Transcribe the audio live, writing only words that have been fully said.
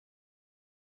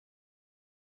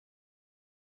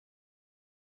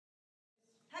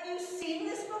you seen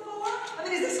this before? I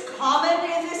mean, is this common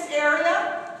in this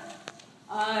area?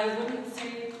 I wouldn't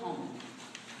say common.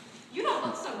 You don't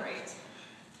look so great.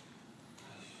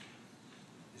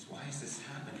 Why is this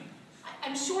happening?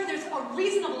 I'm sure there's a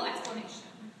reasonable explanation.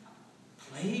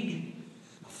 Plague?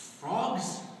 Of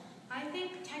frogs? I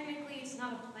think technically it's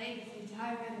not a plague if they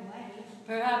die right away.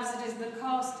 Perhaps it is the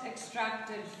cost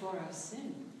extracted for a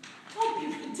sin. Don't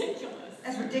be ridiculous.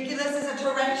 As ridiculous as a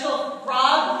torrential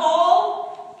frog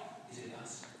fall? Is it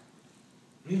us?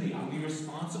 Really, are we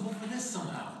responsible for this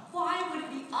somehow? Why would it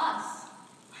be us?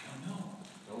 I don't know.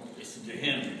 Don't listen to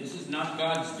him. This is not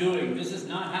God's doing. This is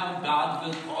not how God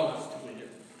will call us to it.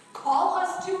 Call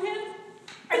us to him?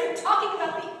 Are you talking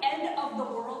about the end of the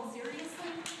world, seriously?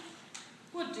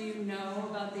 What do you know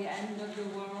about the end of the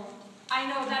world? I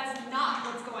know that's not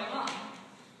what's going on.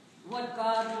 What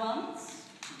God wants,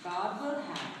 God will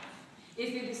have.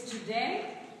 If it is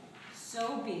today,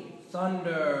 so be it.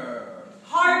 Thunder.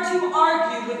 Hard to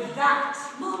argue with that.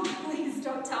 Mom, please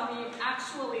don't tell me you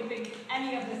actually think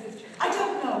any of this is true. I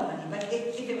don't know, honey, but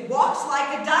if it walks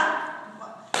like a duck,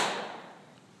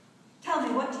 tell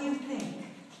me, what do you think?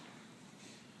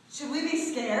 Should we be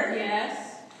scared?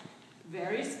 Yes,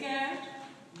 very scared.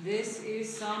 This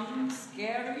is some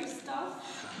scary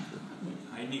stuff.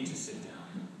 I need to sit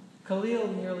down.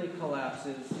 Khalil nearly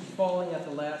collapses, falling at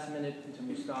the last minute into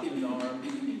Mustafa's arms.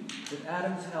 With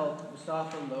Adam's help,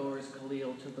 Mustafa lowers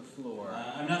Khalil to the floor.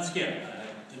 I'm not scared.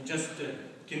 I'm just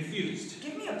confused.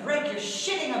 Give me a break, you're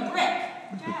shitting a brick.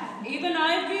 Dad. Even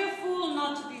I'd be a fool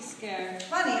not to be scared.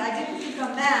 Funny, I didn't think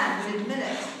a man would admit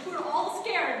it. We're all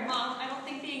scared, Mom. I don't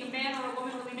think being a man or a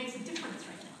woman really makes a difference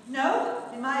right now.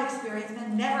 No, in my experience,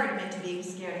 men never admit to being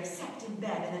scared except in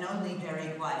bed and then only very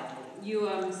quietly. You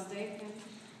are mistaken.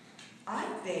 I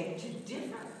beg to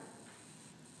differ.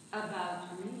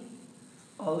 About me.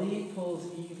 Ali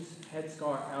pulls Eve's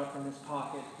headscarf out from his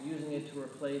pocket, using it to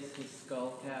replace his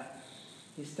skull cap.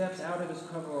 He steps out of his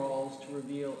coveralls to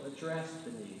reveal a dress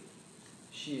beneath.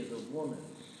 She is a woman.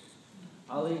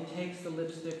 Ali takes the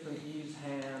lipstick from Eve's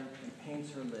hand and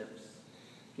paints her lips,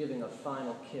 giving a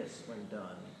final kiss when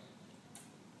done.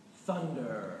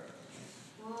 Thunder.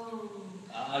 Whoa.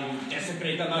 You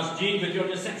desecrate the masjid with your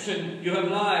deception. You have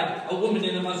lied. A woman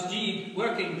in a masjid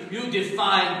working. You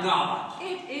defy God.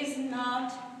 It is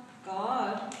not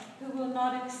God who will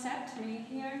not accept me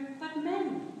here, but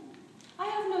men. I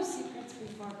have no secrets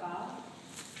before God.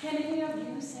 Can any of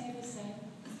you say the same?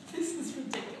 This is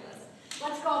ridiculous.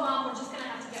 Let's go, Mom. We're just gonna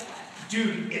have to get wet.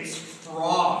 Dude, it's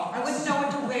frogs. I wouldn't know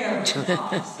what to wear with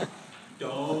frogs.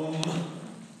 Dome.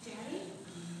 Daddy?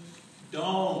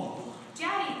 Dome.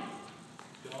 Daddy!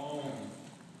 Dome.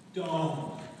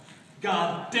 Dome.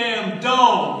 Goddamn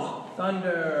dome!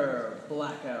 Thunder.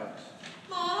 Blackout.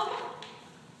 Mom?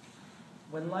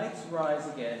 When lights rise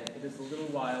again, it is a little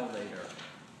while later.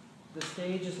 The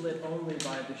stage is lit only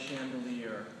by the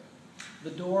chandelier.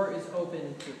 The door is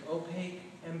open to opaque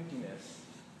emptiness.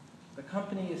 The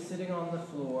company is sitting on the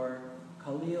floor,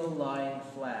 Khalil lying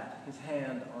flat, his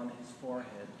hand on his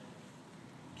forehead.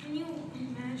 Can you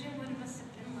imagine what it must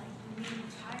have been like when the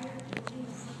entire building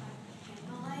was lit by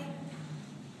candlelight?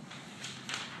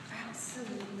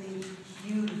 Absolutely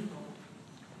beautiful.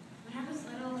 When I was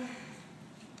little,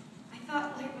 I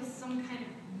thought light was some kind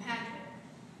of magic.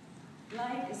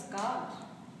 Light is God.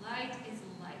 Light is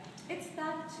light. It's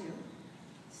that too.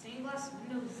 Stained glass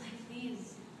windows like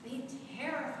these, they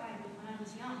terrified me when I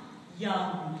was young.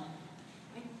 Young.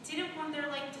 I didn't want their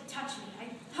light to touch me. I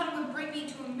thought it would break me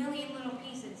to a million little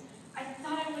pieces. I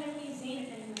thought I wouldn't be Zeynep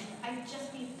anymore. I'd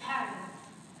just be a pattern,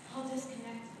 all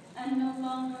disconnected. And no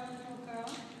longer a little girl.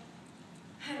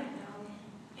 I don't know.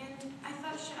 And I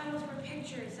thought shadows were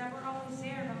pictures that were always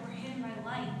there but were hidden by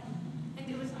light. And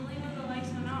it was only when the lights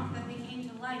went off that they came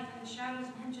to life. And the shadows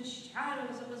weren't just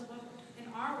shadows. It was what in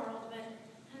our world, but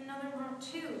in another world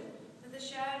too. That the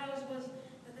shadows were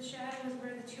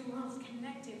the two worlds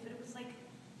connected. But it was like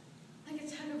a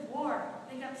tug of war.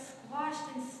 They got squashed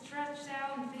and stretched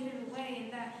out and faded away.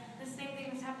 And that the same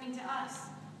thing was happening to us.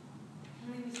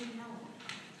 Only we didn't know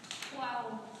it.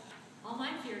 Wow. All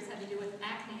my fears had to do with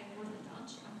acne and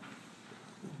orthodontia.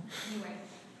 Anyway,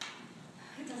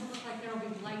 it doesn't look like there will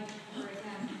be light ever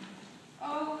again.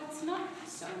 Oh, it's not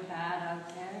so bad out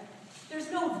there.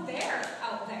 There's no there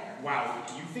out there. Wow,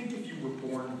 do you think if you were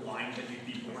born blind that you'd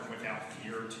be born without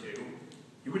fear too?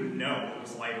 You wouldn't know it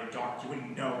was light or dark. You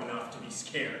wouldn't know enough to be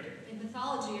scared. In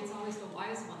mythology, it's always the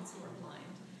wise ones who are blind.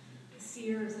 The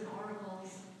seers and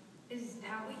oracles. Is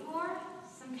that what you are?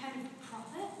 Some kind of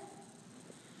prophet?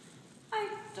 I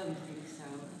don't think so.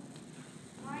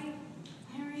 Why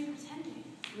are you pretending?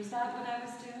 Was that what I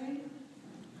was doing?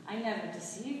 I never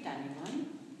deceived anyone.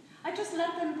 I just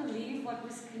let them believe what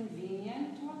was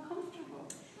convenient or comfortable.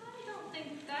 I don't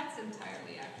think that's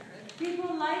entirely accurate.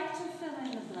 People like to fill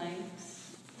in the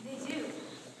blanks. They do.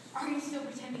 Are you still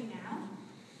pretending now?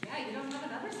 Yeah, you don't have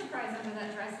another surprise under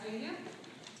that dress, do you?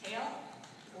 Tail?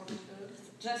 Or boobs?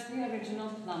 Just the original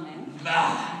plumbing.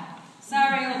 Bah!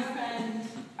 Sorry, old friend.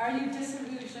 Are you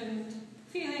disillusioned?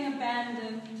 Feeling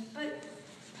abandoned? But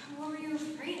what were you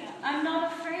afraid of? I'm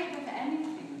not afraid of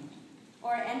anything.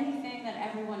 Or anything that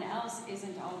everyone else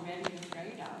isn't already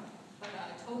afraid of. But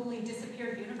a totally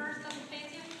disappeared universe doesn't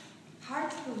faze you?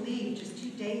 Hard to believe just 2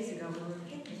 days ago we were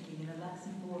picnicking in the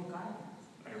Luxembourg Gardens.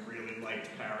 I really liked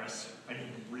Paris. I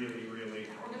mean, really, really.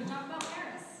 We're going to talk about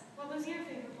Paris. What was your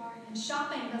favorite part? And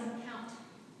shopping doesn't count.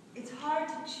 It's hard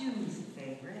to choose a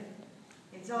favorite.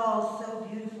 It's all so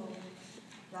beautiful.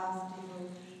 Place des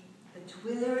Bouches, the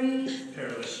Tuileries.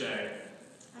 Père Lachaise.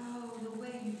 Oh, the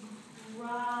way you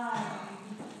cry.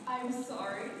 I'm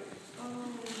sorry. Oh,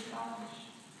 gosh.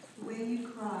 The way you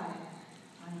cry.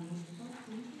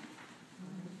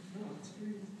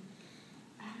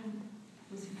 Adam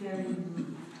was very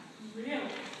moved. Really? A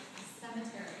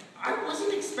cemetery. I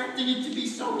wasn't expecting it to be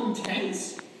so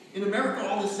intense. In America,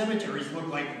 all the cemeteries look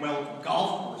like, well,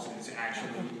 golf courses, actually.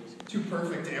 Too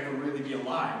perfect to ever really be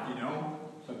alive, you know?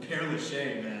 But Père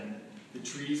Lachaise, man. The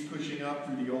trees pushing up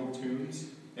through the old tombs,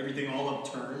 everything all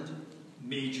upturned.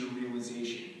 Major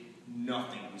realization.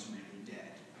 Nothing was really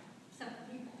dead. Except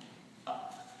for people.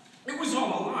 It was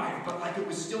all alive, but like it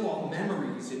was still all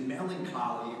memories and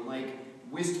melancholy and like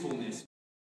wistfulness.